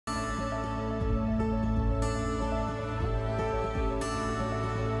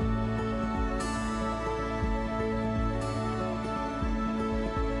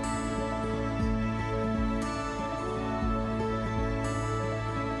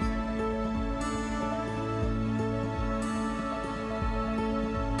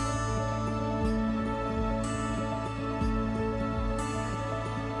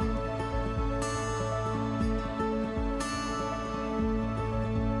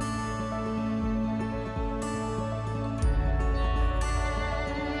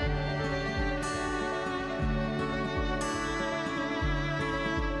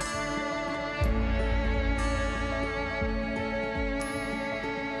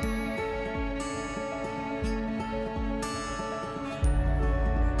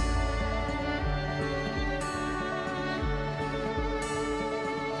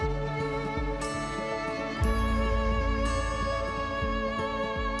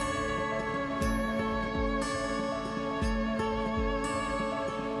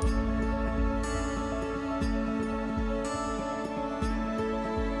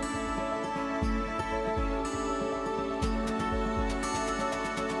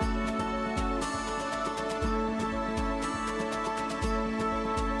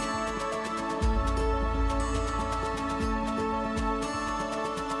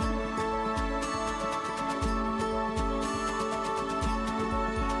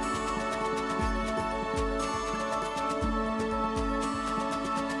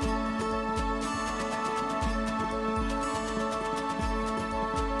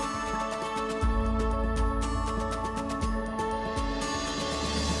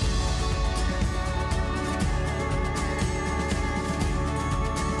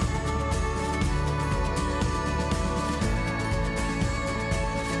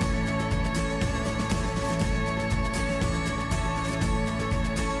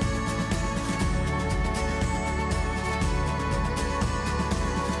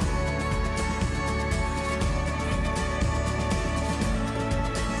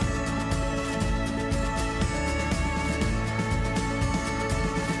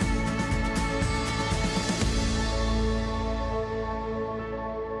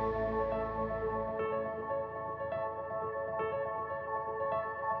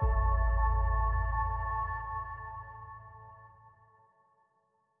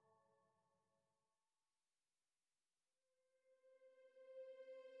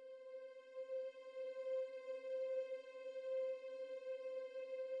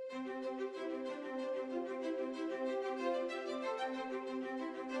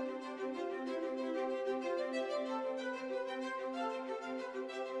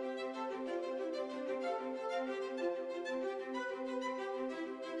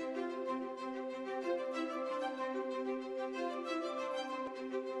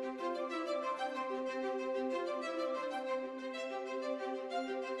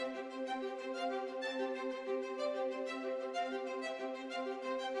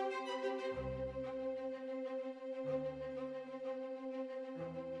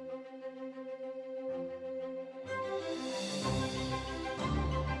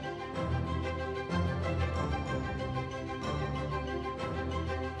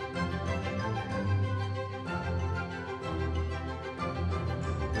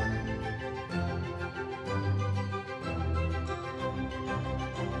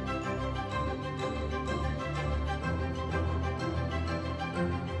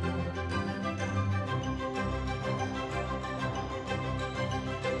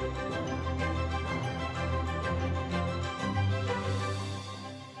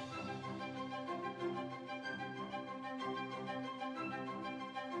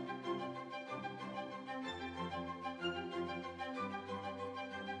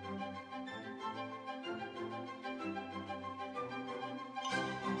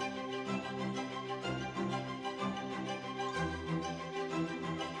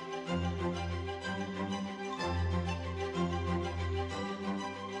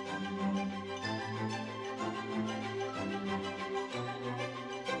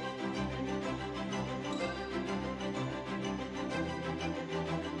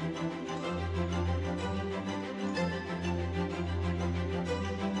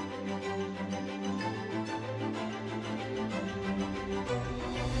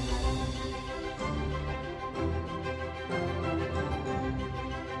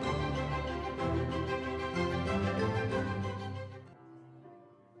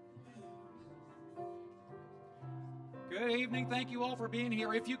Good evening. Thank you all for being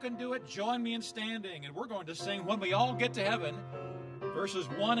here. If you can do it, join me in standing. And we're going to sing When We All Get to Heaven, verses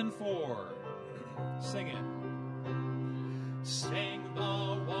 1 and 4. Sing it. Sing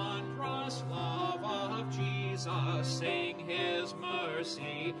the wondrous love of Jesus. Sing His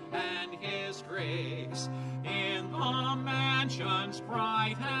mercy and His grace. In the mansions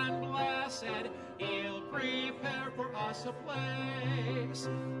bright and blessed, He'll prepare for us a place.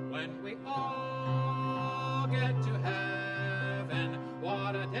 When we all get to heaven,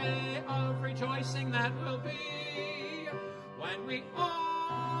 what a day of rejoicing that will be. When we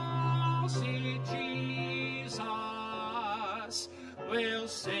all see Jesus, we'll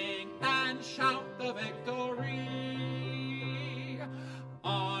sing and shout the victory.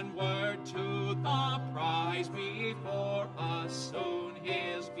 Onward to the prize before us, soon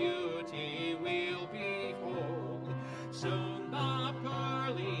His beauty we'll behold. Soon the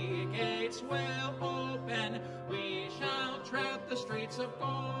pearly gates will open, we shall tread the streets of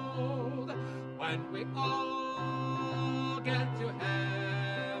gold. When we all get to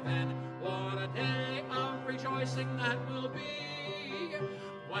heaven, what a day of rejoicing that will be.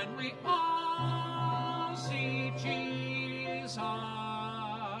 When we all see Jesus,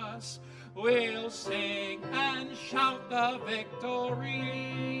 we'll sing and shout the victory.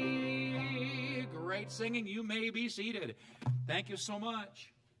 Great singing. You may be seated. Thank you so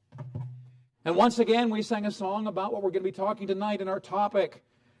much. And once again, we sang a song about what we're going to be talking tonight in our topic.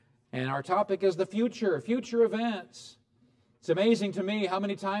 And our topic is the future events. It's amazing to me how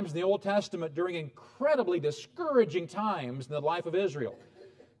many times in the Old Testament, during incredibly discouraging times in the life of Israel,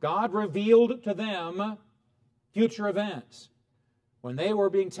 God revealed to them future events. When they were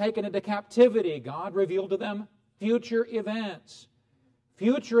being taken into captivity, God revealed to them future events.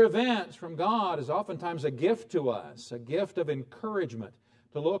 Future events from God is oftentimes a gift to us, a gift of encouragement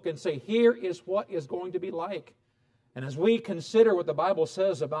to look and say, here is what is going to be like. And as we consider what the Bible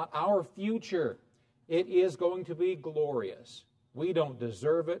says about our future, it is going to be glorious. We don't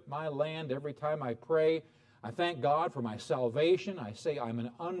deserve it. My land, every time I pray, I thank God for my salvation. I say I'm an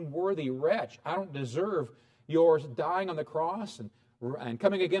unworthy wretch. I don't deserve yours dying on the cross and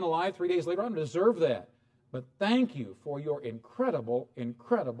coming again alive 3 days later. I don't deserve that. But thank you for your incredible,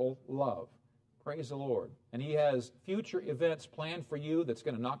 incredible love. Praise the Lord. And He has future events planned for you that's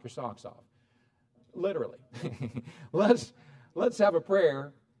going to knock your socks off. Literally. Let's have a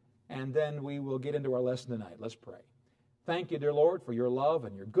prayer, and then we will get into our lesson tonight. Let's pray. Thank you, dear Lord, for your love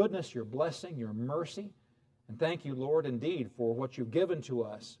and your goodness, your blessing, your mercy. And thank you, Lord, indeed, for what you've given to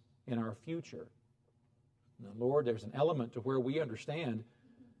us in our future. Now, Lord, there's an element to where we understand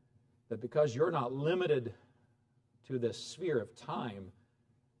that because you're not limited to this sphere of time,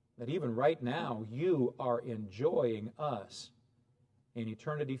 that even right now you are enjoying us in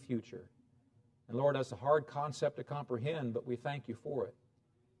eternity future. And Lord, that's a hard concept to comprehend, but we thank you for it.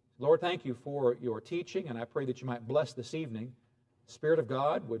 Lord, thank you for your teaching, and I pray that you might bless this evening. Spirit of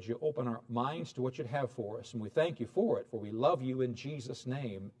God, would you open our minds to what you'd have for us? And we thank you for it, for we love you in Jesus'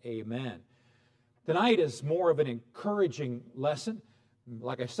 name. Amen. Tonight is more of an encouraging lesson.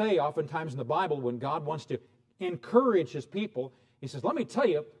 Like I say, oftentimes in the Bible, when God wants to encourage his people, he says, let me tell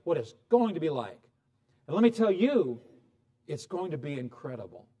you what it's going to be like. And let me tell you, it's going to be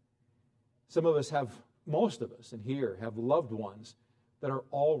incredible. Some of us have, most of us in here, have loved ones that are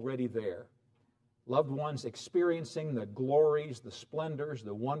already there. Loved ones experiencing the glories, the splendors,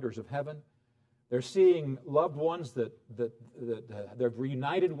 the wonders of heaven. They're seeing loved ones that they're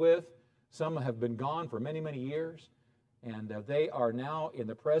reunited with. Some have been gone for many, many years. And they are now in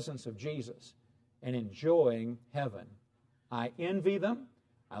the presence of Jesus and enjoying heaven. I envy them.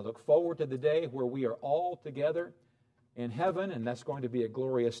 I look forward to the day where we are all together in heaven, and that's going to be a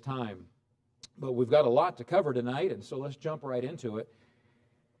glorious time. But we've got a lot to cover tonight, and so let's jump right into it.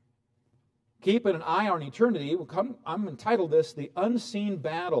 Keeping an eye on eternity, I'm entitled this, The Unseen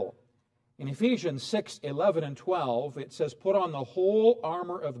Battle. In Ephesians 6:11 and 12, it says, put on the whole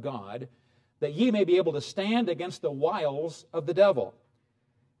armor of God, that ye may be able to stand against the wiles of the devil.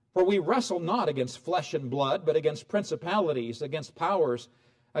 For we wrestle not against flesh and blood, but against principalities, against powers,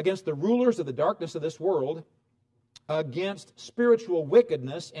 against the rulers of the darkness of this world, against spiritual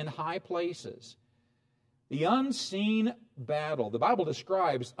wickedness in high places. The unseen battle. The Bible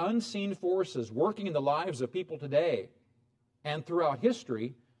describes unseen forces working in the lives of people today and throughout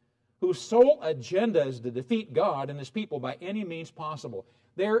history whose sole agenda is to defeat God and his people by any means possible.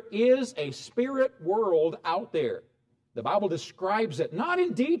 There is a spirit world out there. The Bible describes it, not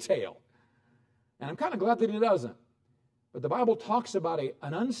in detail, and I'm kind of glad that it doesn't. But the Bible talks about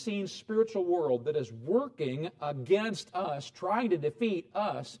an unseen spiritual world that is working against us, trying to defeat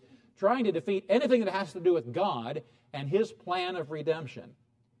us, trying to defeat anything that has to do with God and his plan of redemption.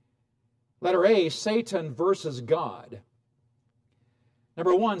 Letter A, Satan versus God.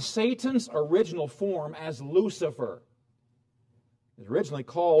 Number one, Satan's original form as Lucifer. It's originally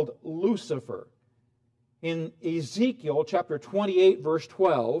called Lucifer. In Ezekiel chapter 28, verse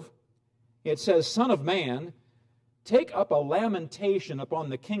 12, it says, Son of man, take up a lamentation upon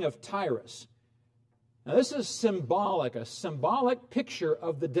the king of Tyrus. Now this is symbolic, a symbolic picture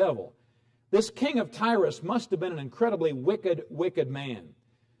of the devil. This king of Tyrus must have been an incredibly wicked, wicked man,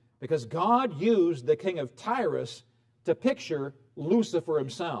 because God used the king of Tyrus to picture Lucifer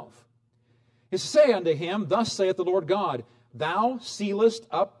himself. He said, say unto him, Thus saith the Lord God, Thou sealest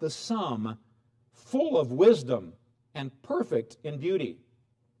up the sum, full of wisdom and perfect in beauty.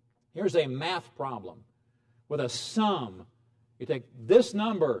 Here's a math problem with a sum. You take this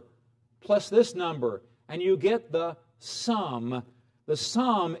number plus this number, and you get the sum. The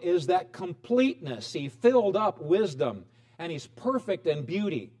sum is that completeness. He filled up wisdom, and he's perfect in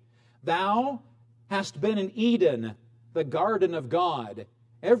beauty. Thou hast been in Eden, the garden of God.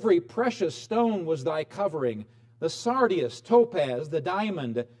 Every precious stone was thy covering, the sardius, topaz, the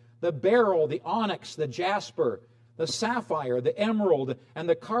diamond, the beryl, the onyx, the jasper, the sapphire, the emerald, and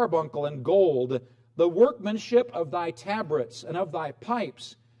the carbuncle and gold. The workmanship of thy tabrets and of thy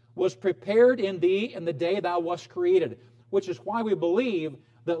pipes was prepared in thee in the day thou wast created, which is why we believe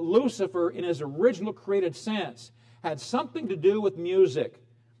that Lucifer, in his original created sense, had something to do with music.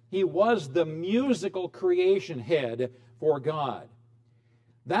 He was the musical creation head for God.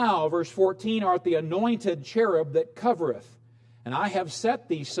 Thou, verse 14, art the anointed cherub that covereth, and I have set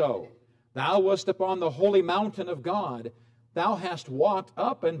thee so. Thou wast upon the holy mountain of God. Thou hast walked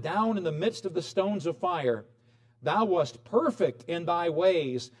up and down in the midst of the stones of fire. Thou wast perfect in thy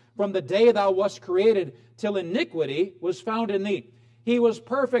ways from the day thou wast created till iniquity was found in thee. He was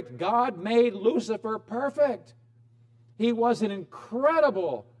perfect. God made Lucifer perfect. He was an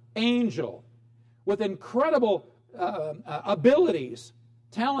incredible angel with incredible abilities,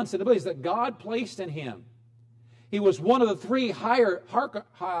 talents and abilities that God placed in him. He was one of the three higher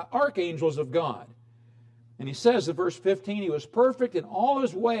archangels of God. And he says in verse 15, he was perfect in all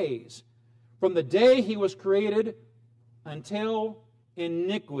his ways from the day he was created until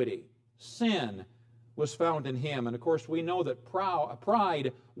iniquity, sin, was found in him. And of course, we know that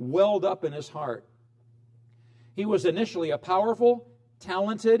pride welled up in his heart. He was initially a powerful,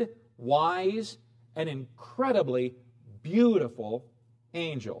 talented, wise, and incredibly beautiful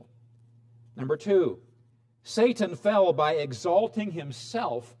angel. Number two, Satan fell by exalting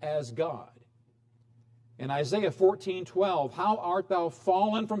himself as God. In Isaiah 14:12, how art thou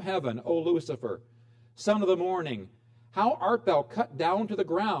fallen from heaven, O Lucifer, son of the morning? How art thou cut down to the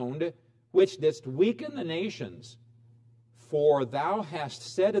ground, which didst weaken the nations? For thou hast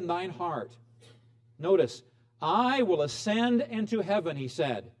said in thine heart, notice, I will ascend into heaven, he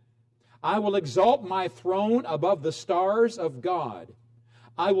said. I will exalt my throne above the stars of God.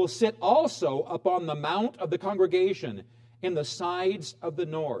 I will sit also upon the mount of the congregation in the sides of the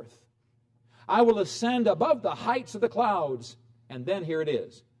north. I will ascend above the heights of the clouds. And then here it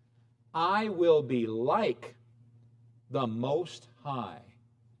is. I will be like the Most High.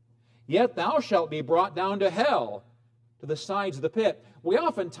 Yet thou shalt be brought down to hell, to the sides of the pit. We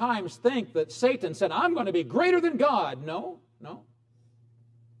oftentimes think that Satan said, I'm going to be greater than God. No.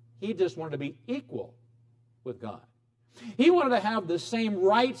 He just wanted to be equal with God. He wanted to have the same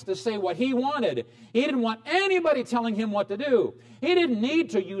rights to say what he wanted. He didn't want anybody telling him what to do. He didn't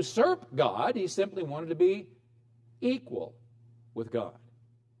need to usurp God. He simply wanted to be equal with God.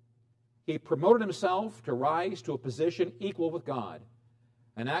 He promoted himself to rise to a position equal with God,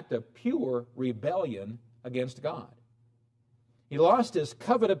 an act of pure rebellion against God. He lost his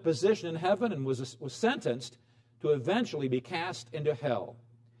coveted position in heaven and was sentenced to eventually be cast into hell.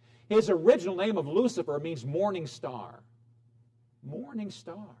 His original name of Lucifer means morning star. Morning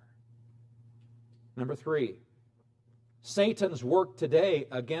star. Number 3, Satan's work today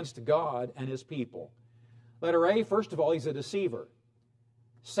against God and his people. Letter A, first of all, he's a deceiver.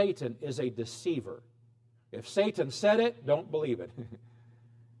 Satan is a deceiver. If Satan said it, don't believe it.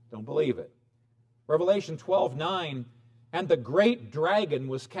 Don't believe it. Revelation 12:9, and the great dragon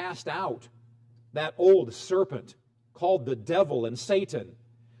was cast out, that old serpent called the devil and Satan,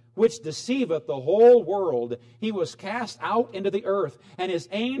 which deceiveth the whole world. He was cast out into the earth, and his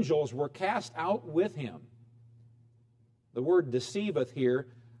angels were cast out with him. The word deceiveth here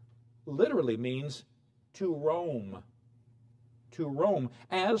literally means to roam. To roam,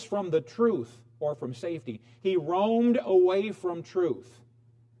 as from the truth or from safety. He roamed away from truth.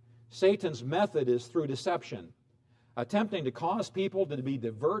 Satan's method is through deception, attempting to cause people to be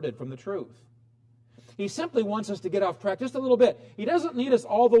diverted from the truth. He simply wants us to get off track just a little bit. He doesn't need us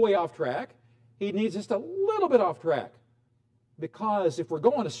all the way off track. He needs just a little bit off track. Because if we're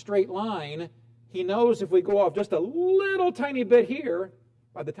going a straight line, he knows if we go off just a little tiny bit here,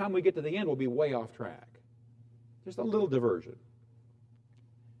 by the time we get to the end, we'll be way off track. Just a little diversion.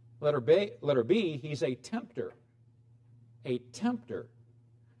 Letter B, he's a tempter. A tempter.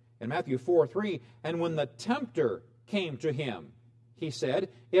 In Matthew 4:3, and when the tempter came to him, he said,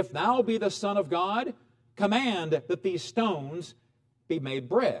 if thou be the Son of God, command that these stones be made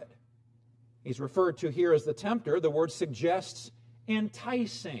bread. He's referred to here as the tempter. The word suggests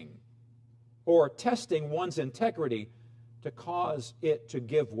enticing or testing one's integrity to cause it to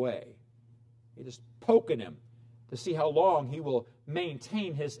give way. You're just poking him to see how long he will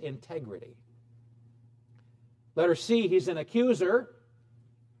maintain his integrity. Letter C, he's an accuser.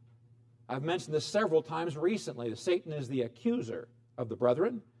 I've mentioned this several times recently, that Satan is the accuser of the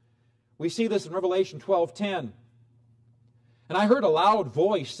brethren. We see this in Revelation 12:10. And I heard a loud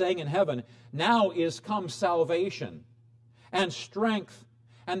voice saying in heaven, now is come salvation and strength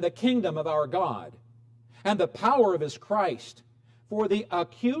and the kingdom of our God and the power of his Christ. For the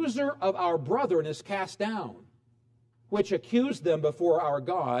accuser of our brethren is cast down, which accused them before our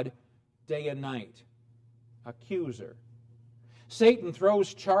God day and night. Accuser. Satan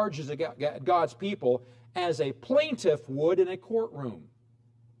throws charges at God's people as a plaintiff would in a courtroom,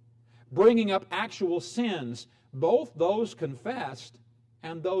 bringing up actual sins, both those confessed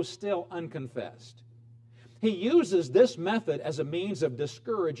and those still unconfessed. He uses this method as a means of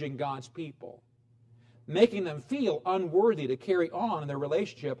discouraging God's people, making them feel unworthy to carry on in their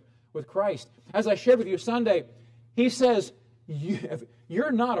relationship with Christ. As I shared with you Sunday, he says,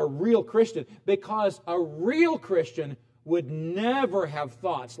 you're not a real Christian, because a real Christian would never have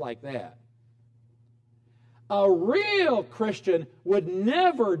thoughts like that. A real Christian would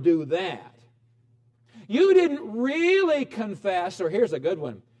never do that. You didn't really confess, or here's a good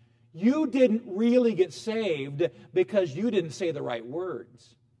one, you didn't really get saved because you didn't say the right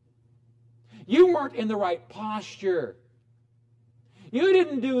words. You weren't in the right posture. You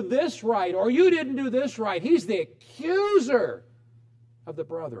didn't do this right, or you didn't do this right. He's the accuser of the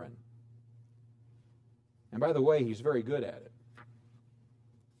brethren. And by the way, he's very good at it.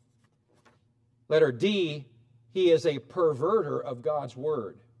 Letter D, he is a perverter of God's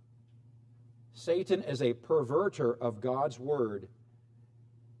word. Satan is a perverter of God's word.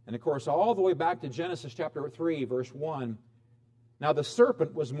 And of course, all the way back to Genesis chapter 3, verse 1, now the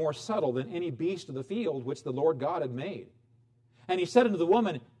serpent was more subtle than any beast of the field which the Lord God had made. And he said unto the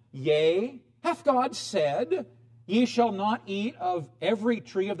woman, yea, hath God said, ye shall not eat of every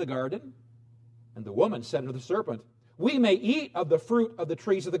tree of the garden? And the woman said unto the serpent, we may eat of the fruit of the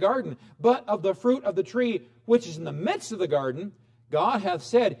trees of the garden. But of the fruit of the tree which is in the midst of the garden, God hath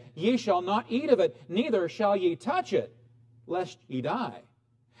said, Ye shall not eat of it, neither shall ye touch it, lest ye die.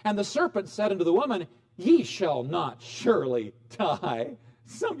 And the serpent said unto the woman, Ye shall not surely die.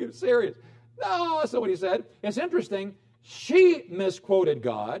 Something serious. No, that's not what he said. It's interesting. She misquoted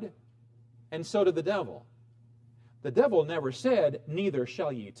God, and so did the devil. The devil never said, Neither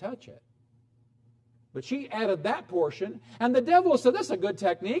shall ye touch it. But she added that portion, and the devil said, That's a good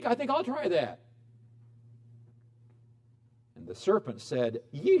technique. I think I'll try that. And the serpent said,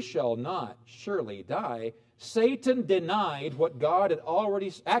 Ye shall not surely die. Satan denied what God had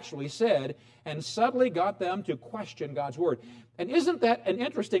already actually said and subtly got them to question God's word. And isn't that an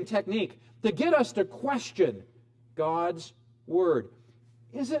interesting technique? To get us to question God's word.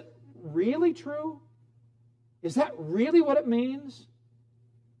 Is it really true? Is that really what it means?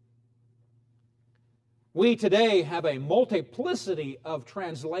 We today have a multiplicity of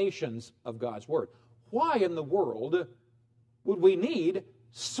translations of God's word. Why in the world would we need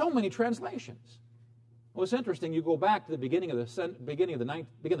so many translations? Well, it's interesting. You go back to the beginning of the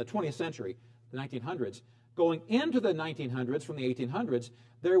 20th century, the 1900s. Going into the 1900s, from the 1800s,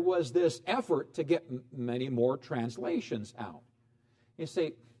 there was this effort to get many more translations out. You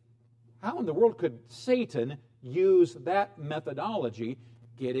say, how in the world could Satan use that methodology,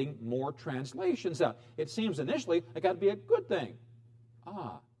 getting more translations out? It seems initially it got to be a good thing.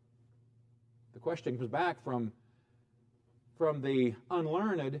 The question comes back from the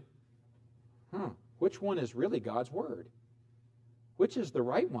unlearned, which one is really God's word? Which is the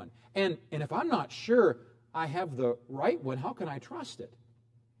right one? And if I'm not sure I have the right one, how can I trust it?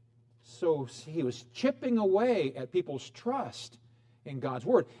 So he was chipping away at people's trust in God's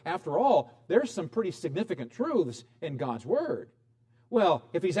word. After all, there's some pretty significant truths in God's word. Well,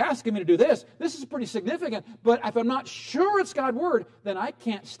 if he's asking me to do this, this is pretty significant, but if I'm not sure it's God's word, then I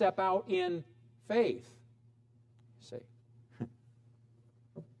can't step out in faith. See,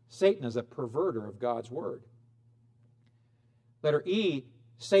 Satan is a perverter of God's word. Letter E,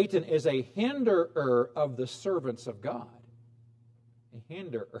 Satan is a hinderer of the servants of God. A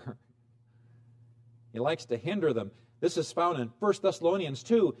hinderer. He likes to hinder them. This is found in 1 Thessalonians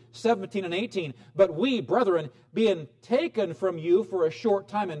 2, 17 and 18. But we, brethren, being taken from you for a short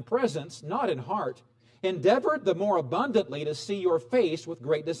time in presence, not in heart, endeavored the more abundantly to see your face with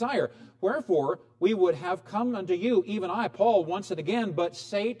great desire. Wherefore, we would have come unto you, even I, Paul, once and again, but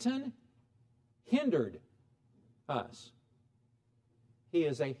Satan hindered us. He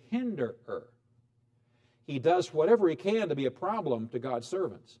is a hinderer. He does whatever he can to be a problem to God's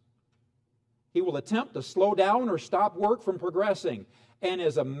servants. He will attempt to slow down or stop work from progressing, and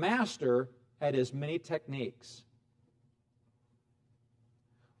is a master at his many techniques.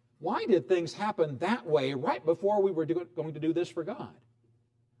 Why did things happen that way right before we were going to do this for God?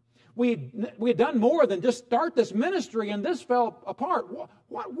 We had done more than just start this ministry, and this fell apart.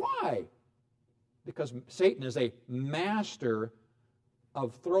 Why? Because Satan is a master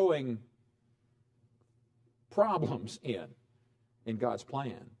of throwing problems in God's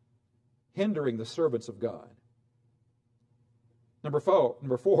plan, hindering the servants of God. Number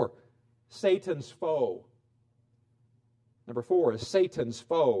four, Satan's foe. Number 4 is Satan's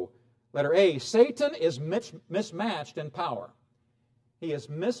foe. Letter A, Satan is mismatched in power. He is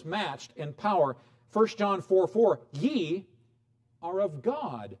mismatched in power. 1 John 4:4, ye are of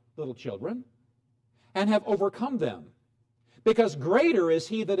God, little children, and have overcome them, because greater is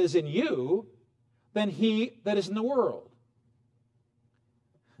he that is in you than he that is in the world.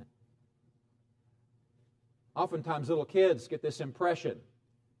 Oftentimes little kids get this impression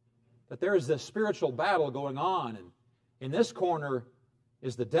that there is this spiritual battle going on, and in this corner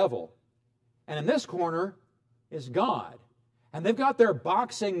is the devil, and in this corner is God. And they've got their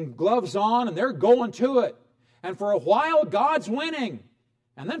boxing gloves on, and they're going to it. And for a while, God's winning.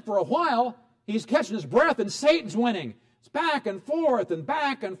 And then for a while, he's catching his breath, and Satan's winning. It's back and forth, and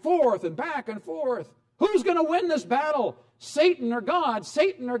back and forth, and back and forth. Who's going to win this battle? Satan or God?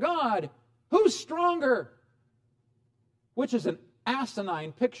 Satan or God? Who's stronger? Which is an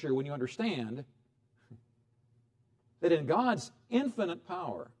asinine picture when you understand that in God's infinite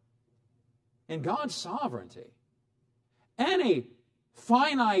power, in God's sovereignty, any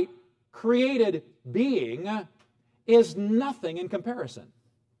finite created being is nothing in comparison.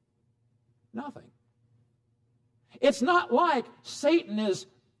 Nothing. It's not like Satan is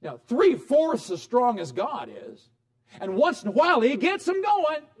 3/4 as strong as God is, and once in a while he gets them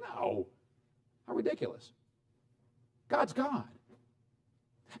going. No. How ridiculous. God's God.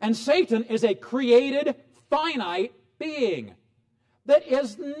 And Satan is a created, finite being. that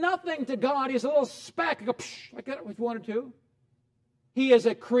is nothing to God. He's a little speck, go, psh, like that if you wanted to. He is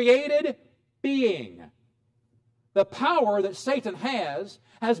a created being. The power that Satan has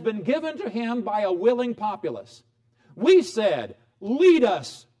been given to him by a willing populace. We said, lead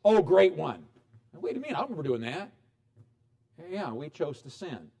us, O great one. Wait a minute, I remember doing that. Yeah, we chose to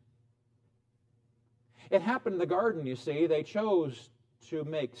sin. It happened in the garden, you see. They chose to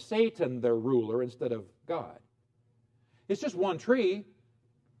make Satan their ruler instead of God. It's just one tree.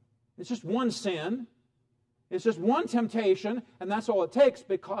 It's just one sin. It's just one temptation, and that's all it takes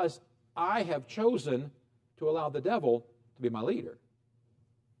because I have chosen to allow the devil to be my leader.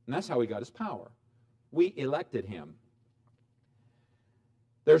 And that's how he got his power. We elected him.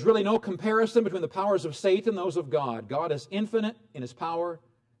 There's really no comparison between the powers of Satan and those of God. God is infinite in his power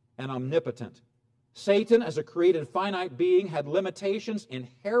and omnipotent. Satan, as a created finite being, had limitations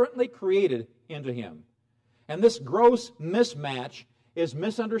inherently created into him. And this gross mismatch is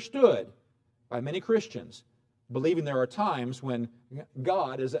misunderstood by many Christians, believing there are times when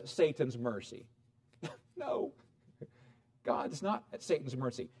God is at Satan's mercy. No, God's not at Satan's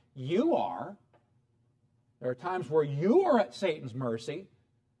mercy. You are. There are times where you are at Satan's mercy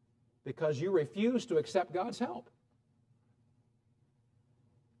because you refuse to accept God's help.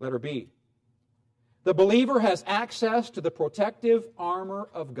 Letter B. The believer has access to the protective armor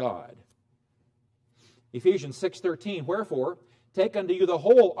of God. Ephesians 6:13, wherefore, take unto you the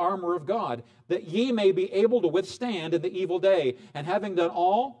whole armor of God, that ye may be able to withstand in the evil day, and having done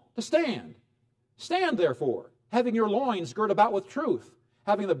all, to stand. Stand therefore, having your loins girt about with truth,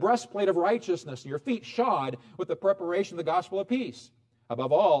 having the breastplate of righteousness, and your feet shod with the preparation of the gospel of peace.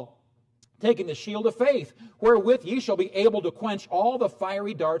 Above all, taking the shield of faith, wherewith ye shall be able to quench all the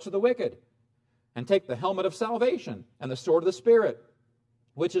fiery darts of the wicked. And take the helmet of salvation, and the sword of the Spirit,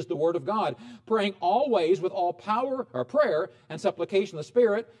 which is the word of God, praying always with all power or prayer and supplication of the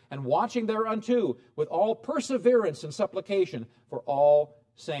Spirit, and watching thereunto with all perseverance and supplication for all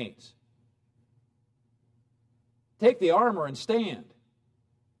saints. Take the armor and stand.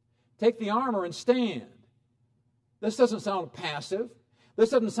 Take the armor and stand. This doesn't sound passive.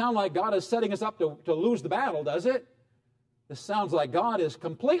 This doesn't sound like God is setting us up to lose the battle, does it? This sounds like God is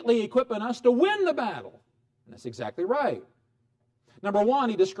completely equipping us to win the battle. And that's exactly right. Number one,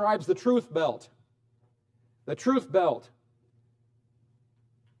 he describes the truth belt. The truth belt.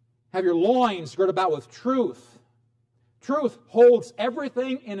 Have your loins girt about with truth. Truth holds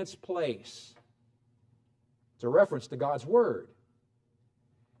everything in its place. It's a reference to God's Word.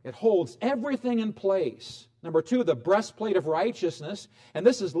 It holds everything in place. Number two, the breastplate of righteousness. And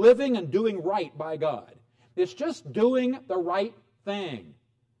this is living and doing right by God. It's just doing the right thing.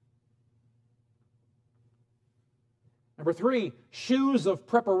 Number three, shoes of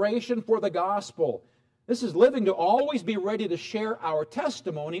preparation for the gospel. This is living to always be ready to share our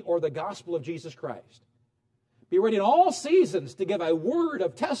testimony or the gospel of Jesus Christ. Be ready in all seasons to give a word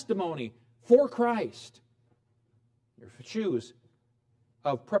of testimony for Christ. Your shoes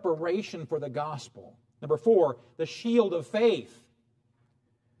of preparation for the gospel. Number four, the shield of faith.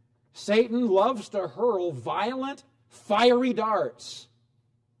 Satan loves to hurl violent, fiery darts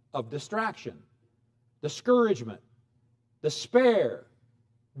of distraction, discouragement, despair,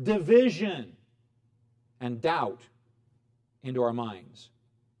 division, and doubt into our minds.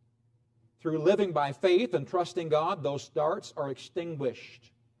 Through living by faith and trusting God, those darts are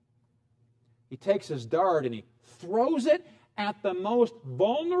extinguished. He takes his dart and he throws it at the most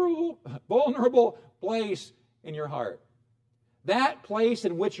vulnerable place in your heart. That place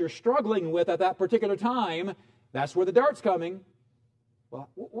in which you're struggling with at that particular time, that's where the dart's coming. Well,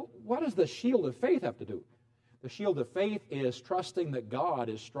 what does the shield of faith have to do? The shield of faith is trusting that God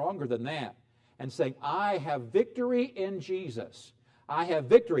is stronger than that and saying, I have victory in Jesus. I have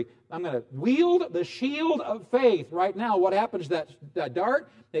victory. I'm going to wield the shield of faith right now. What happens to that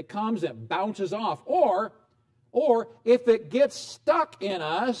dart? It comes and bounces off. Or if it gets stuck in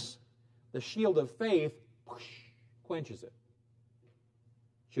us, the shield of faith quenches it.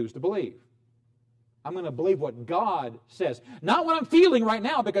 Choose to believe. I'm going to believe what God says. Not what I'm feeling right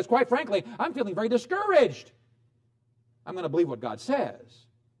now, because quite frankly, I'm feeling very discouraged. I'm going to believe what God says.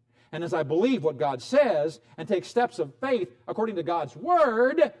 And as I believe what God says and take steps of faith according to God's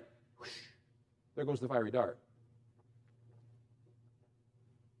Word, whoosh, there goes the fiery dart.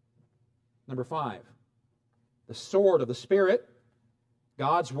 Number five, the sword of the Spirit.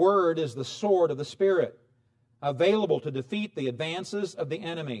 God's Word is the sword of the Spirit, available to defeat the advances of the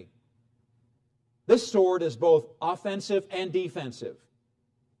enemy. This sword is both offensive and defensive.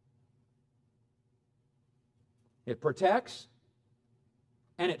 It protects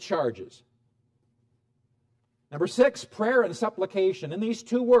and it charges. Number 6, prayer and supplication. In these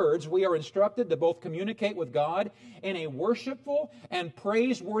two words, we are instructed to both communicate with God in a worshipful and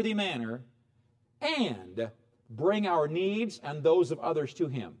praiseworthy manner and bring our needs and those of others to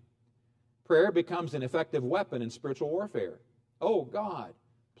Him. Prayer becomes an effective weapon in spiritual warfare. Oh God,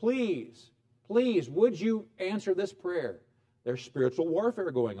 please, please, would you answer this prayer? There's spiritual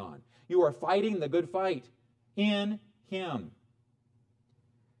warfare going on. You are fighting the good fight in Him.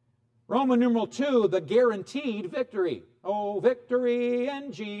 Roman numeral 2, the guaranteed victory. Oh, victory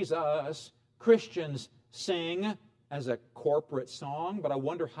in Jesus. Christians sing as a corporate song, but I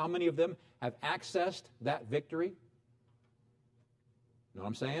wonder how many of them have accessed that victory. You know what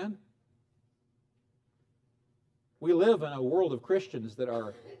I'm saying? We live in a world of Christians that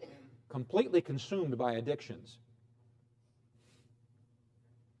are completely consumed by addictions.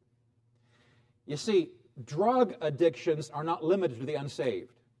 You see, drug addictions are not limited to the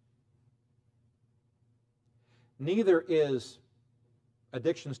unsaved. Neither is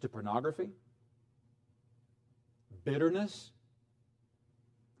addictions to pornography, bitterness,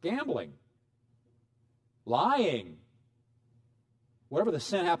 gambling, lying. Whatever the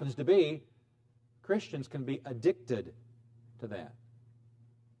sin happens to be, Christians can be addicted to that.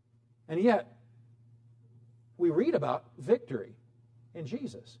 And yet, we read about victory in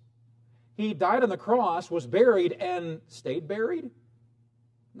Jesus. He died on the cross, was buried, and stayed buried?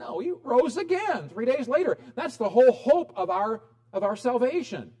 No, He rose again 3 days later. That's the whole hope of our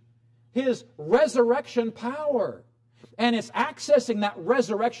salvation. His resurrection power. And it's accessing that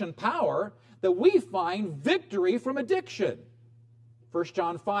resurrection power that we find victory from addiction. 1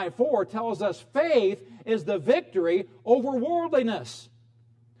 John 5:4 tells us faith is the victory over worldliness,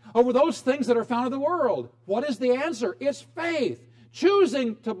 over those things that are found in the world. What is the answer? It's faith.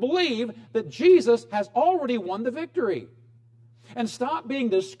 Choosing to believe that Jesus has already won the victory. And stop being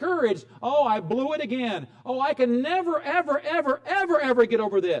discouraged. Oh, I blew it again. Oh, I can never, ever, ever, ever, ever get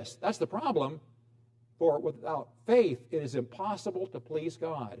over this. That's the problem. For without faith, it is impossible to please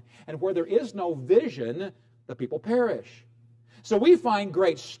God. And where there is no vision, the people perish. So we find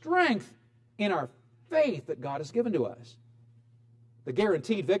great strength in our faith that God has given to us. The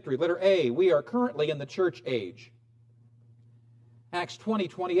guaranteed victory, letter A, we are currently in the church age. Acts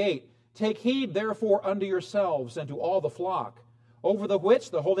 20:28, take heed therefore unto yourselves and to all the flock, over the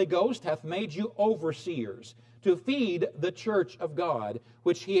which the Holy Ghost hath made you overseers, to feed the church of God,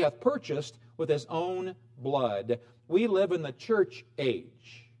 which He hath purchased with His own blood. We live in the church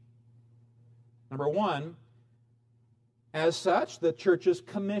age. Number 1, as such, the church's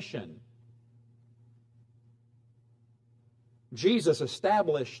commission. Jesus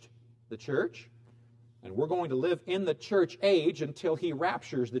established the church, and we're going to live in the church age until He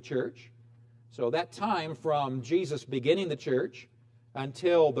raptures the church. So that time from Jesus beginning the church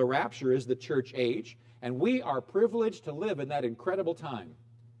until the rapture is the church age, and we are privileged to live in that incredible time.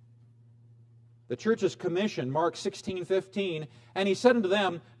 The church's commission, Mark 16:15, and He said unto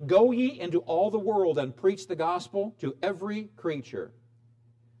them, go ye into all the world and preach the gospel to every creature.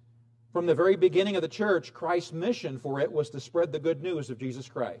 From the very beginning of the church, Christ's mission for it was to spread the good news of Jesus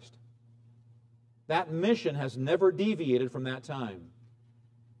Christ. That mission has never deviated from that time.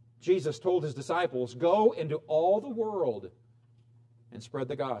 Jesus told His disciples, go into all the world and spread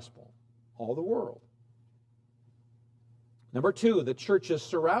the gospel. All the world. Number 2, the church's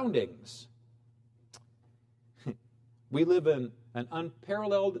surroundings. We live in an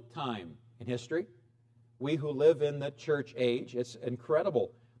unparalleled time in history. We who live in the church age, it's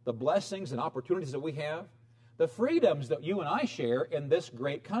incredible. The blessings and opportunities that we have, the freedoms that you and I share in this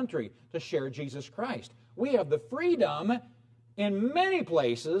great country to share Jesus Christ. We have the freedom in many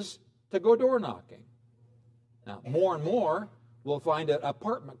places to go door knocking. Now, more and more, we'll find an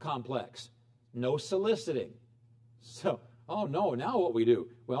apartment complex. No soliciting. So, oh no, now what we do?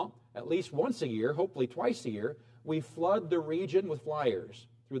 Well, at least once a year, hopefully twice a year, we flood the region with flyers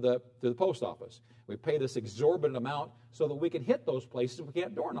through the post office. We pay this exorbitant amount so that we can hit those places we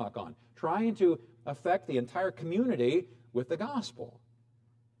can't door knock on, trying to affect the entire community with the gospel.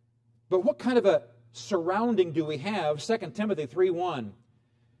 But what kind of a surrounding do we have? 2 Timothy 3:1.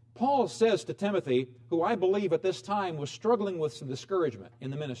 Paul says to Timothy, who I believe at this time was struggling with some discouragement in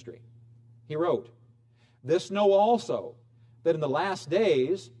the ministry. He wrote, this know also, that in the last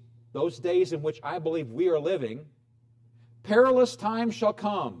days, those days in which I believe we are living, perilous times shall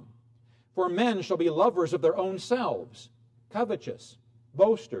come, for men shall be lovers of their own selves, covetous,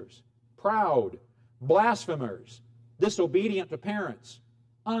 boasters, proud, blasphemers, disobedient to parents,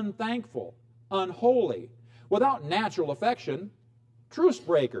 unthankful, unholy, without natural affection, truce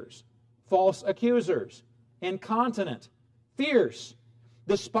breakers, false accusers, incontinent, fierce,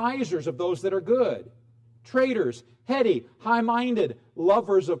 despisers of those that are good, traitors, heady, high-minded,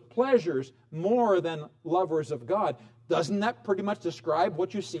 lovers of pleasures more than lovers of God. Doesn't that pretty much describe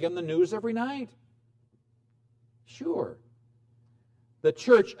what you see on the news every night? Sure. The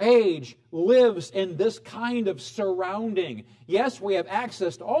church age lives in this kind of surrounding. Yes, we have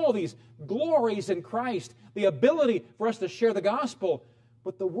access to all these glories in Christ, the ability for us to share the gospel,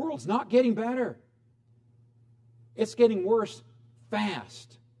 but the world's not getting better. It's getting worse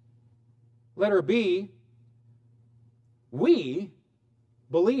fast. Letter B, we,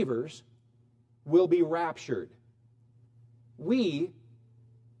 believers, will be raptured. We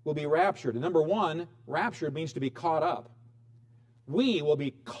will be raptured. And number one, raptured means to be caught up. We will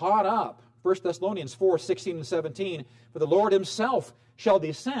be caught up. 1 Thessalonians 4, 16 and 17. For the Lord himself shall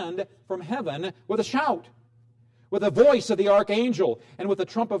descend from heaven with a shout, with the voice of the archangel, and with the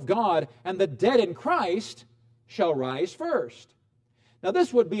trump of God, and the dead in Christ shall rise first. Now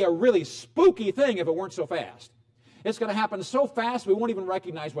this would be a really spooky thing if it weren't so fast. It's going to happen so fast we won't even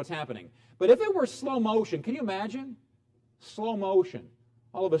recognize what's happening. But if it were slow motion, can you imagine? Slow motion.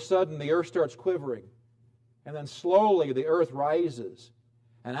 All of a sudden the earth starts quivering. And then slowly the earth rises.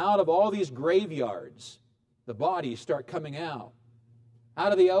 And out of all these graveyards, the bodies start coming out.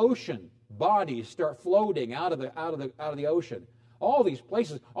 Out of the ocean, bodies start floating out of the ocean. All these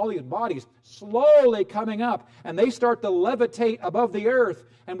places, all these bodies slowly coming up. And they start to levitate above the earth.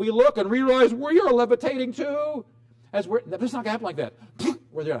 And we look and realize we are levitating too. This is not going to happen like that.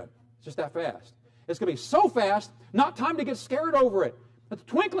 We're done. It's just that fast. It's going to be so fast, not time to get scared over it. At the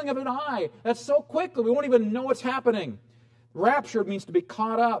twinkling of an eye. That's so quickly, we won't even know what's happening. Raptured means to be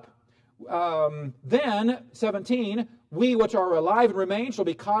caught up. Then, 17, we which are alive and remain shall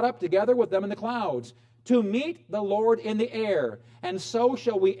be caught up together with them in the clouds, to meet the Lord in the air, and so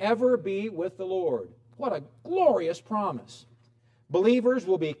shall we ever be with the Lord. What a glorious promise. Believers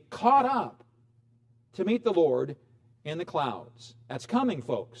will be caught up to meet the Lord in the clouds. That's coming,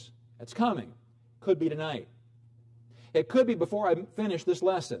 folks. That's coming. Could be tonight. It could be before I finish this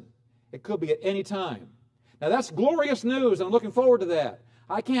lesson. It could be at any time. Now that's glorious news, and I'm looking forward to that.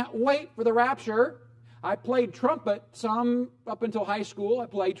 I can't wait for the rapture. I played trumpet some up until high school. I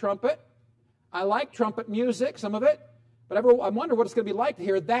played trumpet. I like trumpet music, some of it. But I wonder what it's going to be like to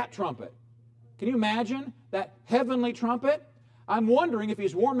hear that trumpet. Can you imagine that heavenly trumpet? I'm wondering if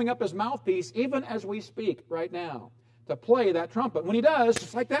he's warming up his mouthpiece even as we speak right now to play that trumpet. When he does,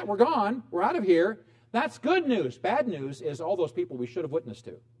 just like that, we're gone. We're out of here. That's good news. Bad news is all those people we should have witnessed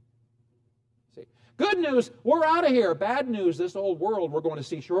to. See, good news, we're out of here. Bad news, this old world we're going to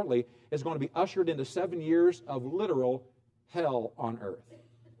see shortly is going to be ushered into 7 years of literal hell on earth.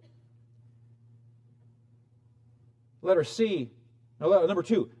 Letter C, number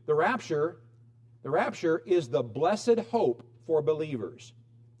 2, the rapture is the blessed hope for believers.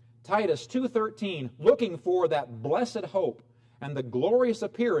 Titus 2:13, looking for that blessed hope and the glorious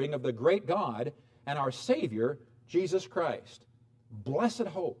appearing of the great God and our Savior, Jesus Christ. Blessed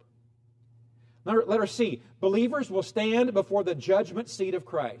hope. Letter C, believers will stand before the judgment seat of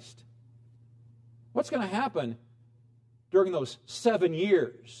Christ. What's going to happen during those 7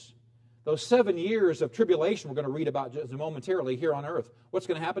 years? Those 7 years of tribulation we're going to read about just momentarily here on earth. What's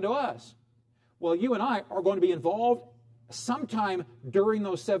going to happen to us? Well, you and I are going to be involved sometime during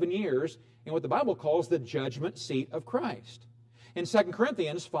those 7 years in what the Bible calls the judgment seat of Christ. In 2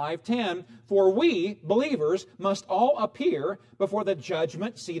 Corinthians 5:10, for we, believers, must all appear before the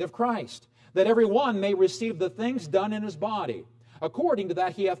judgment seat of Christ, that every one may receive the things done in his body, according to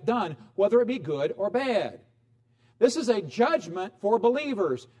that he hath done, whether it be good or bad. This is a judgment for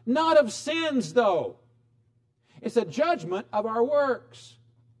believers, not of sins, though. It's a judgment of our works.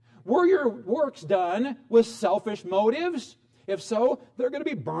 Were your works done with selfish motives? If so, they're going to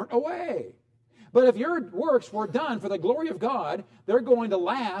be burnt away. But if your works were done for the glory of God, they're going to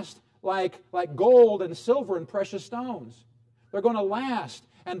last like gold and silver and precious stones. They're going to last.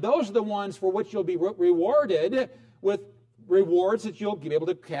 And those are the ones for which you'll be rewarded with rewards that you'll be able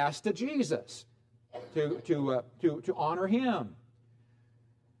to cast to Jesus to honor Him.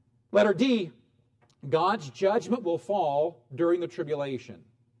 Letter D, God's judgment will fall during the tribulation.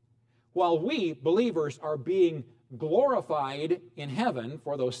 While we, believers, are being glorified in heaven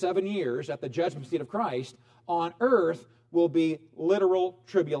for those 7 years at the judgment seat of Christ, on earth will be literal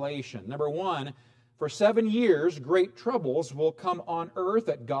tribulation. Number 1, for 7 years, great troubles will come on earth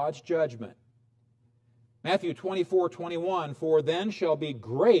at God's judgment. Matthew 24:21, for then shall be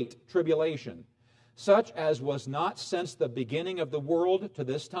great tribulation, such as was not since the beginning of the world to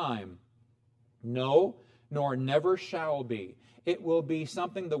this time. No, nor never shall be. It will be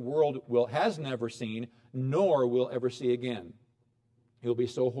something the world has never seen, nor will ever see again. It will be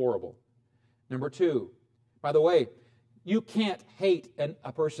so horrible. Number 2, By the way, you can't hate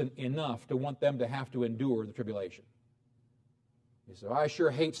a person enough to want them to have to endure the tribulation. You say, I sure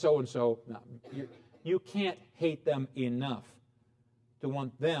hate so-and-so. No, you can't hate them enough to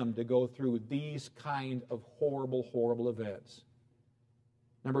want them to go through these kind of horrible, horrible events.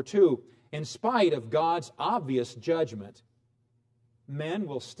 Number two, in spite of God's obvious judgment, men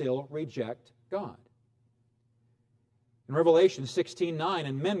will still reject God. In Revelation 16:9,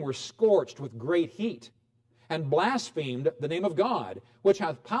 and men were scorched with great heat, and blasphemed the name of God, which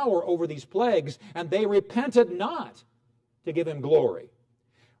hath power over these plagues, and they repented not to give him glory.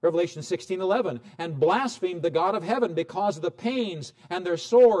 Revelation 16:11, and blasphemed the God of heaven because of the pains and their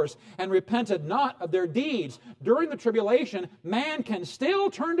sores, and repented not of their deeds. During the tribulation, man can still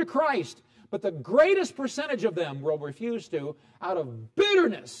turn to Christ, but the greatest percentage of them will refuse to out of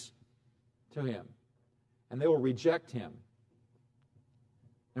bitterness to him, and they will reject him.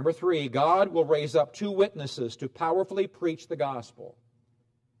 Number three, God will raise up two witnesses to powerfully preach the gospel.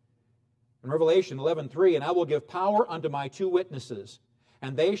 In Revelation 11:3, and I will give power unto my two witnesses,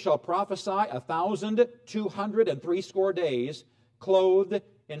 and they shall prophesy 1,260 days, clothed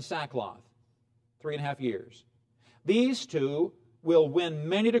in sackcloth. 3.5 years. These two will win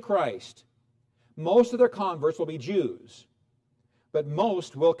many to Christ. Most of their converts will be Jews, but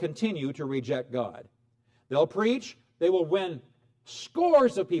most will continue to reject God. They'll preach, they will win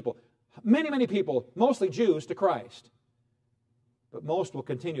scores of people, many people, mostly Jews, to Christ. But most will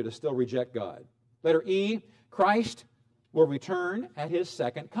continue to still reject God. Letter E, Christ will return at his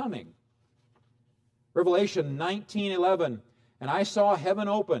second coming. Revelation 19:11, and I saw heaven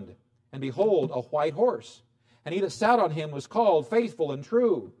opened, and behold, a white horse. And he that sat on him was called Faithful and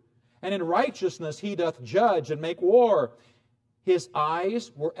True. And in righteousness he doth judge and make war. His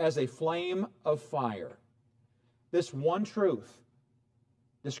eyes were as a flame of fire. This one truth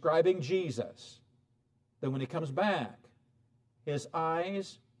describing Jesus, that when he comes back, his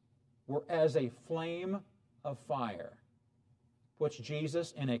eyes were as a flame of fire, puts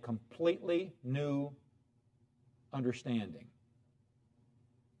Jesus in a completely new understanding.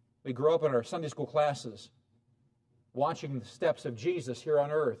 We grew up in our Sunday school classes watching the steps of Jesus here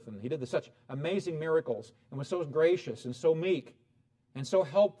on earth, and he did such amazing miracles and was so gracious and so meek and so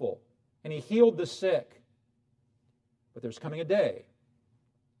helpful, and he healed the sick. But there's coming a day,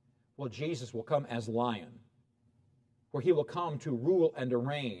 well, Jesus will come as lion, where he will come to rule and to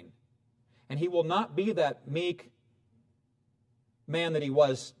reign. And he will not be that meek man that he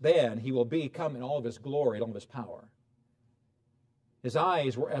was then. He will come in all of his glory and all of his power. His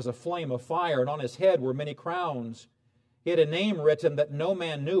eyes were as a flame of fire, and on his head were many crowns. He had a name written that no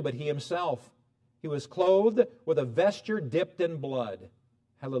man knew but he himself. He was clothed with a vesture dipped in blood.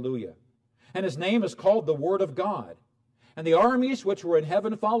 Hallelujah. And his name is called the Word of God. And the armies which were in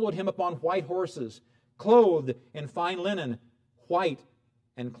heaven followed him upon white horses, clothed in fine linen, white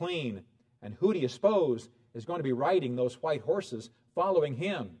and clean. And who do you suppose is going to be riding those white horses following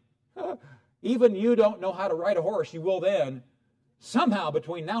him? Even you don't know how to ride a horse. You will then. Somehow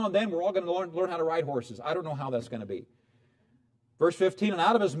between now and then we're all going to learn how to ride horses. I don't know how that's going to be. Verse 15, and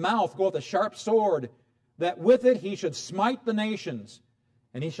out of his mouth goeth a sharp sword, that with it he should smite the nations.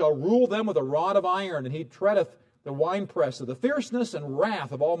 And he shall rule them with a rod of iron, and he treadeth the winepress of the fierceness and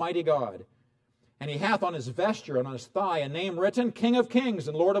wrath of Almighty God. And he hath on his vesture and on his thigh a name written, King of Kings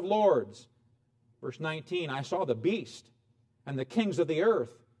and Lord of Lords. Verse 19, I saw the beast and the kings of the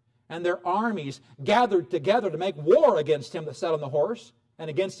earth and their armies gathered together to make war against him that sat on the horse and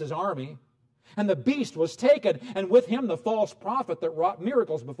against his army. And the beast was taken, and with him the false prophet that wrought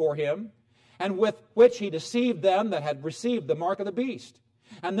miracles before him, and with which he deceived them that had received the mark of the beast,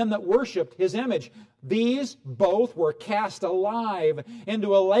 and them that worshipped his image. These both were cast alive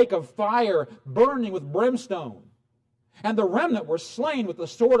into a lake of fire, burning with brimstone. And the remnant were slain with the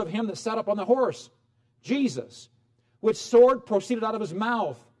sword of him that sat upon the horse, Jesus, which sword proceeded out of his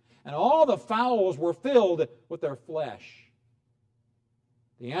mouth, and all the fowls were filled with their flesh.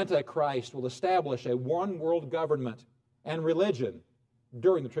 The Antichrist will establish a one-world government and religion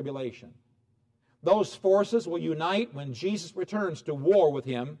during the tribulation. Those forces will unite when Jesus returns to war with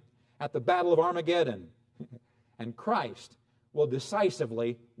him at the Battle of Armageddon. And Christ will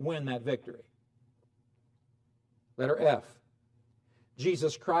decisively win that victory. Letter F.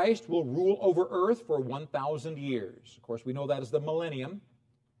 Jesus Christ will rule over earth for 1,000 years. Of course, we know that as the millennium.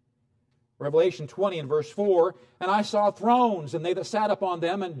 Revelation 20 and verse 4, and I saw thrones, and they that sat upon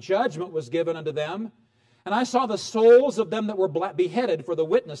them, and judgment was given unto them. And I saw the souls of them that were beheaded for the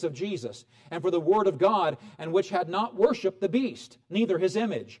witness of Jesus, and for the word of God, and which had not worshipped the beast, neither his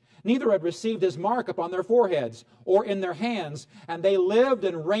image, neither had received his mark upon their foreheads, or in their hands. And they lived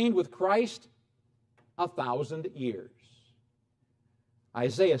and reigned with Christ 1,000 years.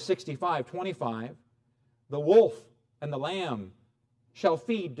 Isaiah 65:25, the wolf and the lamb shall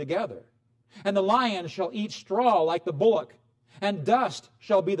feed together, and the lion shall eat straw like the bullock, and dust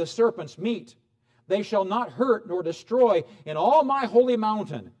shall be the serpent's meat. They shall not hurt nor destroy in all my holy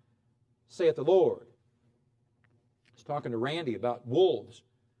mountain, saith the Lord. I was talking to Randy about wolves.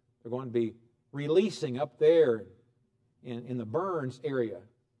 They're going to be releasing up there in the Burns area,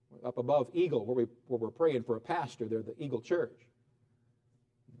 up above Eagle, where we're praying for a pastor there, the Eagle Church.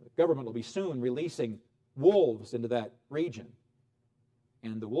 The government will be soon releasing wolves into that region.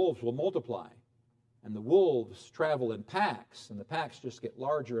 And the wolves will multiply. And the wolves travel in packs, and the packs just get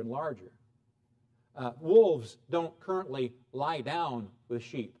larger and larger. Wolves don't currently lie down with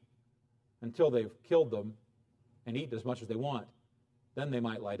sheep until they've killed them and eaten as much as they want. Then they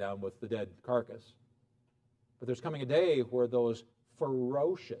might lie down with the dead carcass. But there's coming a day where those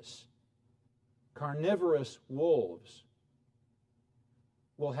ferocious, carnivorous wolves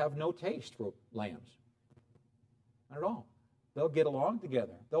will have no taste for lambs. Not at all. They'll get along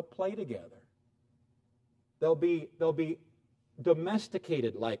together. They'll play together. They'll be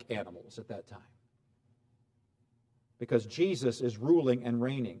domesticated like animals at that time. Because Jesus is ruling and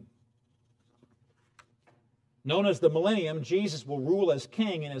reigning. Known as the millennium, Jesus will rule as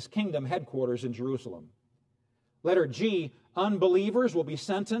king in his kingdom headquarters in Jerusalem. Letter G, unbelievers will be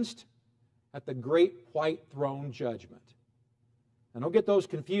sentenced at the great white throne judgment. And don't get those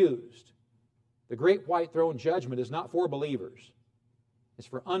confused. The great white throne judgment is not for believers. It's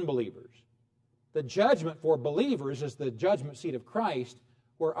for unbelievers. The judgment for believers is the judgment seat of Christ,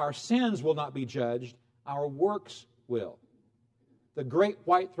 where our sins will not be judged, our works will. The great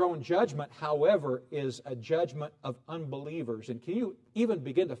white throne judgment, however, is a judgment of unbelievers. And can you even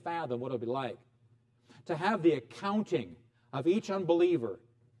begin to fathom what it would be like to have the accounting of each unbeliever,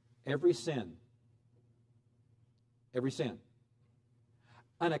 every sin? Every sin.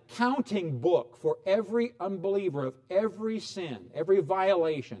 An accounting book for every unbeliever of every sin, every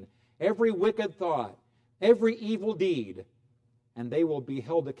violation, every wicked thought, every evil deed, and they will be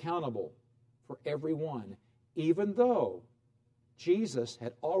held accountable for every one, even though Jesus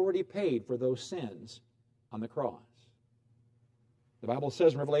had already paid for those sins on the cross. The Bible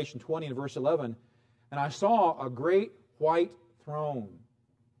says in Revelation 20 and verse 11, and I saw a great white throne.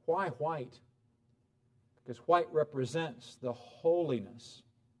 Why white? Because white represents the holiness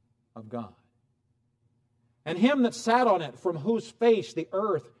of God. And him that sat on it, from whose face the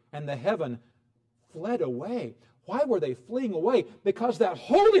earth and the heaven fled away. Why were they fleeing away? Because that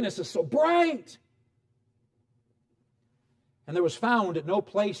holiness is so bright. And there was found no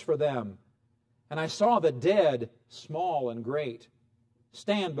place for them. And I saw the dead, small and great,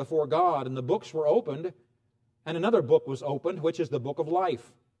 stand before God, and the books were opened, and another book was opened, which is the book of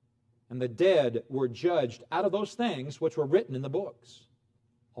life. And the dead were judged out of those things which were written in the books,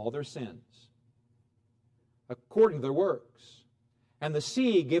 all their sins, according to their works. And the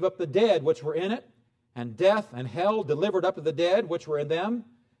sea gave up the dead which were in it, and death and hell delivered up to the dead which were in them,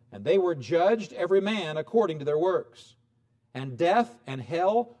 and they were judged every man according to their works. And death and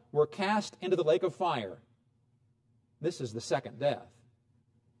hell were cast into the lake of fire. This is the second death.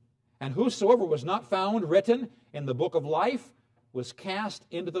 And whosoever was not found written in the book of life was cast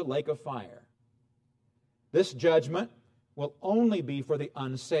into the lake of fire. This judgment will only be for the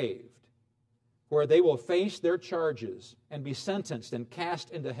unsaved, where they will face their charges and be sentenced and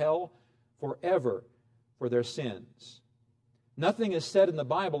cast into hell forever for their sins. Nothing is said in the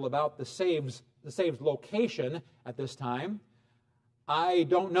Bible about the saved's location at this time. I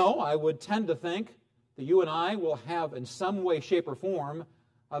don't know. I would tend to think that you and I will have in some way, shape, or form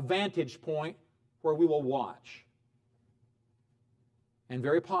a vantage point where we will watch and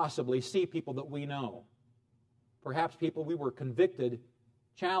very possibly see people that we know. Perhaps people we were convicted,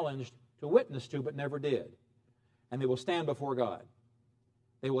 challenged to witness to, but never did. And they will stand before God.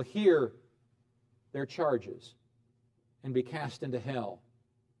 They will hear their charges and be cast into hell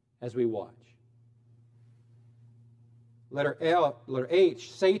as we watch. Letter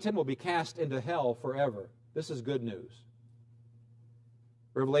H, Satan will be cast into hell forever. This is good news.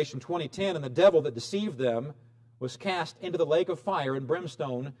 Revelation 20:10, and the devil that deceived them was cast into the lake of fire and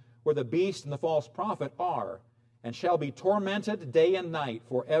brimstone, where the beast and the false prophet are, and shall be tormented day and night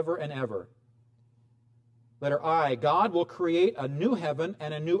forever and ever. Letter I, God will create a new heaven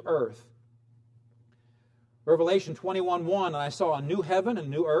and a new earth. Revelation 21:1, and I saw a new heaven and a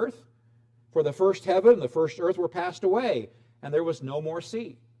new earth, for the first heaven and the first earth were passed away, and there was no more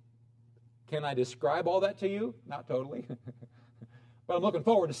sea. Can I describe all that to you? Not totally. But I'm looking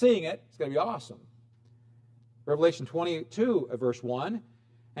forward to seeing it. It's going to be awesome. Revelation 22, verse 1,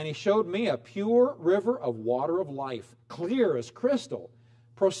 And he showed me a pure river of water of life, clear as crystal,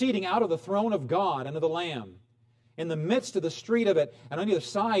 proceeding out of the throne of God and of the Lamb. In the midst of the street of it, and on either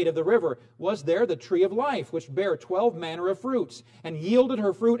side of the river, was there the tree of life, which bare 12 manner of fruits, and yielded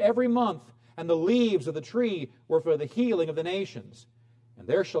her fruit every month. And the leaves of the tree were for the healing of the nations. And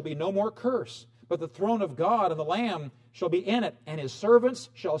there shall be no more curse, but the throne of God and the Lamb shall be in it, and his servants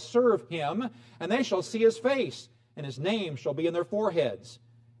shall serve him, and they shall see his face, and his name shall be in their foreheads.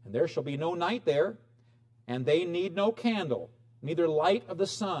 And there shall be no night there, and they need no candle, neither light of the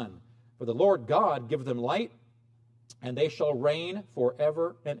sun, for the Lord God giveth them light, and they shall reign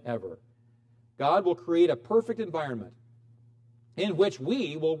forever and ever. God will create a perfect environment in which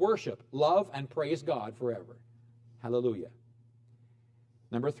we will worship, love, and praise God forever. Hallelujah.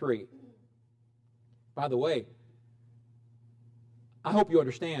 Number 3. By the way, I hope you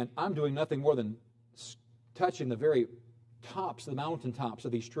understand, I'm doing nothing more than touching the very tops, the mountaintops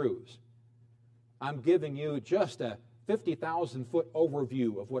of these truths. I'm giving you just a 50,000-foot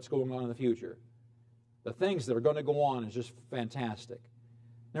overview of what's going on in the future. The things that are going to go on is just fantastic.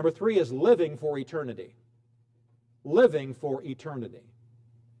 Number 3 is living for eternity. Living for eternity.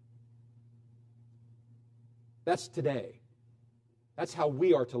 That's today. That's how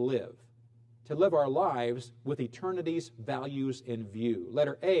we are to live. To live our lives with eternity's values in view.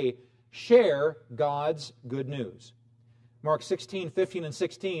 Letter A, share God's good news. Mark 16:15 and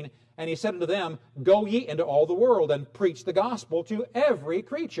 16, and he said unto them, Go ye into all the world, and preach the gospel to every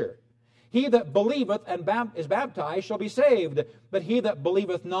creature. He that believeth and is baptized shall be saved, but he that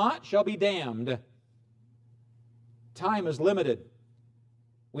believeth not shall be damned. Time is limited.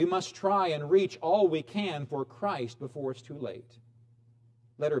 We must try and reach all we can for Christ before it's too late.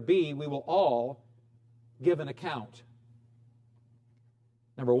 Letter B, we will all give an account.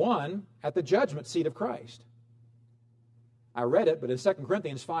 Number 1, at the judgment seat of Christ. I read it, but in 2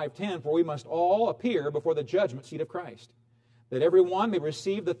 Corinthians 5:10, for we must all appear before the judgment seat of Christ, that every one may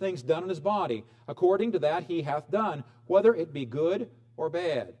receive the things done in his body, according to that he hath done, whether it be good or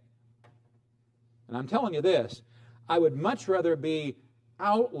bad. And I'm telling you this, I would much rather be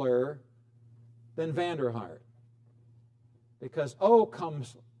Outler than Vanderhart, because O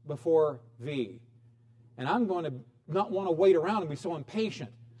comes before V. And I'm going to not want to wait around and be so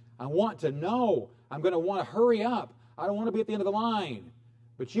impatient. I want to know. I'm going to want to hurry up. I don't want to be at the end of the line.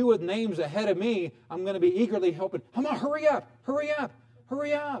 But you with names ahead of me, I'm going to be eagerly hoping, come on, hurry up, hurry up,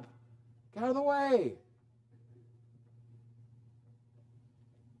 hurry up. Get out of the way.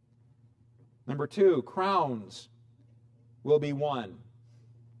 Number 2, crowns will be won.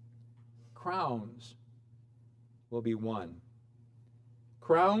 Crowns will be won.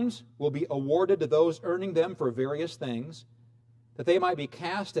 Crowns will be awarded to those earning them for various things, that they might be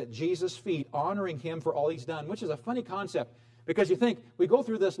cast at Jesus' feet, honoring him for all he's done, which is a funny concept, because you think we go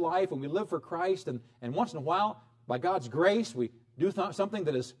through this life and we live for Christ, and once in a while, by God's grace, we do something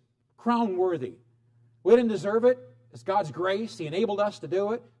that is crown-worthy. We didn't deserve it. It's God's grace. He enabled us to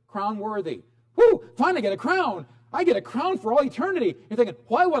do it. Crown-worthy. Whoo! Finally get a crown. I get a crown for all eternity. You're thinking,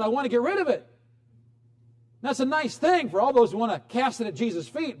 why would I want to get rid of it? That's a nice thing for all those who want to cast it at Jesus'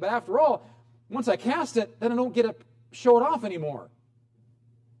 feet, but after all, once I cast it, then I don't get to show it off anymore.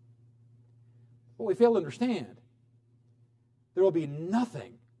 What we fail to understand, there will be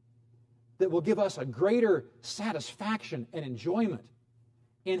nothing that will give us a greater satisfaction and enjoyment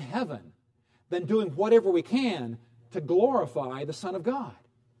in heaven than doing whatever we can to glorify the Son of God.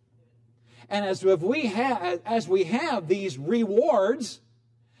 And as we have these rewards,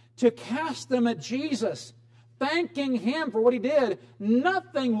 to cast them at Jesus, thanking him for what he did,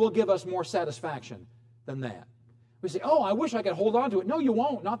 nothing will give us more satisfaction than that. We say, oh, I wish I could hold on to it. No, you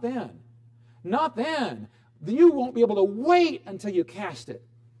won't. Not then. Not then. You won't be able to wait until you cast it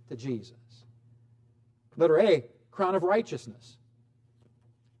to Jesus. Letter A, crown of righteousness.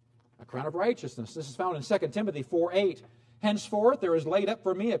 A crown of righteousness. This is found in 2 Timothy 4:8. Henceforth there is laid up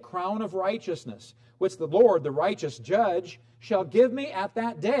for me a crown of righteousness, which the Lord, the righteous judge, shall give me at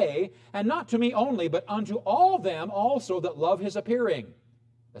that day, and not to me only, but unto all them also that love his appearing.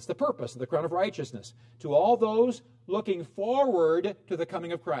 That's the purpose of the crown of righteousness. To all those looking forward to the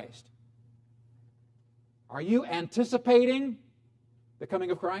coming of Christ. Are you anticipating the coming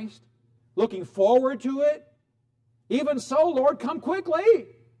of Christ? Looking forward to it? Even so, Lord, come quickly.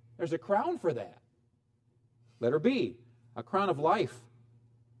 There's a crown for that. Letter B, a crown of life.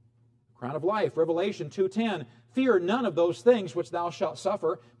 Crown of life. Revelation 2:10. Fear none of those things which thou shalt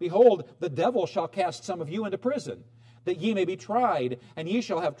suffer. Behold, the devil shall cast some of you into prison, that ye may be tried, and ye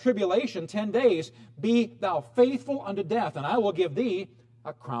shall have tribulation 10 days. Be thou faithful unto death, and I will give thee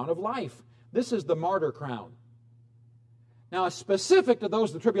a crown of life. This is the martyr crown. Now, it's specific to those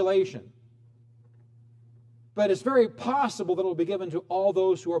of the tribulation, but it's very possible that it will be given to all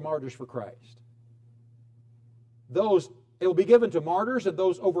those who are martyrs for Christ. It will be given to martyrs and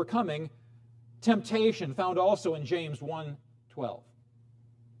those overcoming temptation, found also in James 1:12.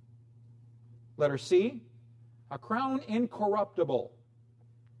 Letter C, a crown incorruptible.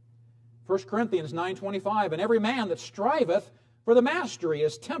 1 Corinthians 9:25, and every man that striveth for the mastery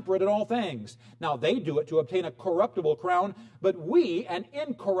is temperate in all things. Now they do it to obtain a corruptible crown, but we an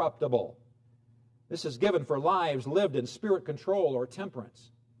incorruptible. This is given for lives lived in spirit control or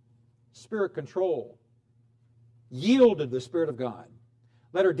temperance. Spirit control. Yielded to the Spirit of God.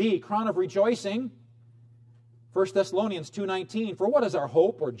 Letter D, crown of rejoicing. 1 Thessalonians 2:19, for what is our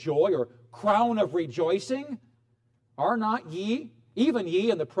hope or joy or crown of rejoicing? Are not ye, even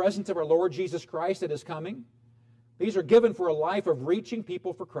ye, in the presence of our Lord Jesus Christ at His coming? These are given for a life of reaching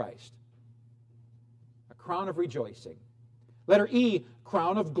people for Christ. A crown of rejoicing. Letter E,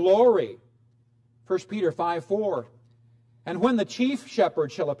 crown of glory. 1 Peter 5:4, and when the chief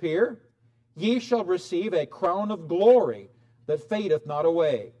shepherd shall appear, ye shall receive a crown of glory that fadeth not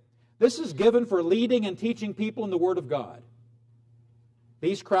away. This is given for leading and teaching people in the Word of God.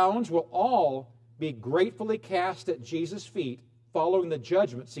 These crowns will all be gratefully cast at Jesus' feet following the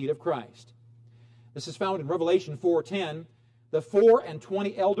judgment seat of Christ. This is found in Revelation 4:10. The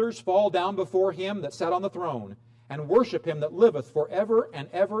 24 elders fall down before Him that sat on the throne, and worship Him that liveth forever and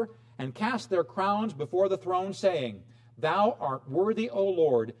ever, and cast their crowns before the throne, saying, Thou art worthy, O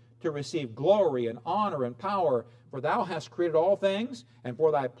Lord, to receive glory and honor and power, for Thou hast created all things, and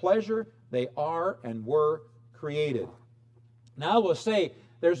for Thy pleasure they are and were created. Now I will say,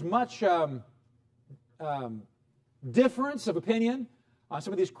 there's much difference of opinion on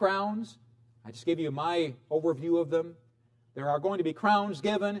some of these crowns. I just gave you my overview of them. There are going to be crowns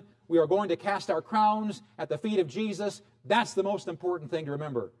given. We are going to cast our crowns at the feet of Jesus. That's the most important thing to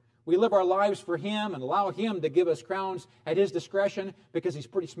remember. We live our lives for Him and allow Him to give us crowns at His discretion because He's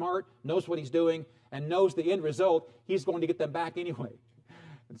pretty smart, knows what He's doing, and knows the end result. He's going to get them back anyway.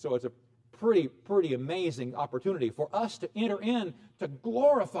 And so it's a pretty amazing opportunity for us to enter in to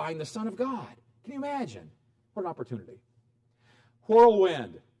glorifying the Son of God. Can you imagine? What an opportunity.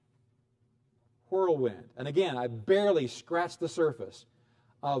 Whirlwind. Whirlwind. And again, I barely scratched the surface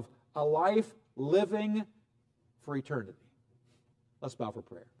of a life living for eternity. Let's bow for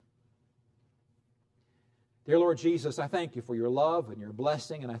prayer. Dear Lord Jesus, I thank You for Your love and Your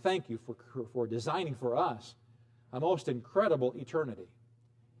blessing, and I thank You for designing for us a most incredible eternity.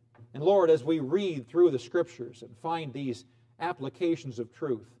 And Lord, as we read through the Scriptures and find these applications of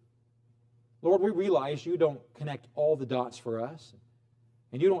truth, Lord, we realize You don't connect all the dots for us,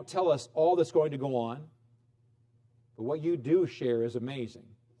 and You don't tell us all that's going to go on, but what You do share is amazing.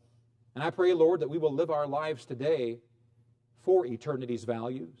 And I pray, Lord, that we will live our lives today for eternity's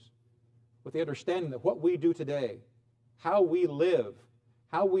values, with the understanding that what we do today, how we live,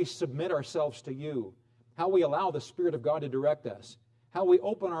 how we submit ourselves to You, how we allow the Spirit of God to direct us, how we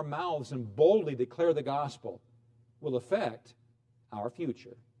open our mouths and boldly declare the gospel, will affect our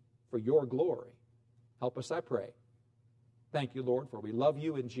future for Your glory. Help us, I pray. Thank You, Lord, for we love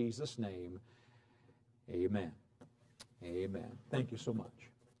You in Jesus' name. Amen. Amen. Thank you so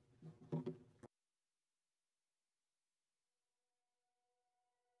much.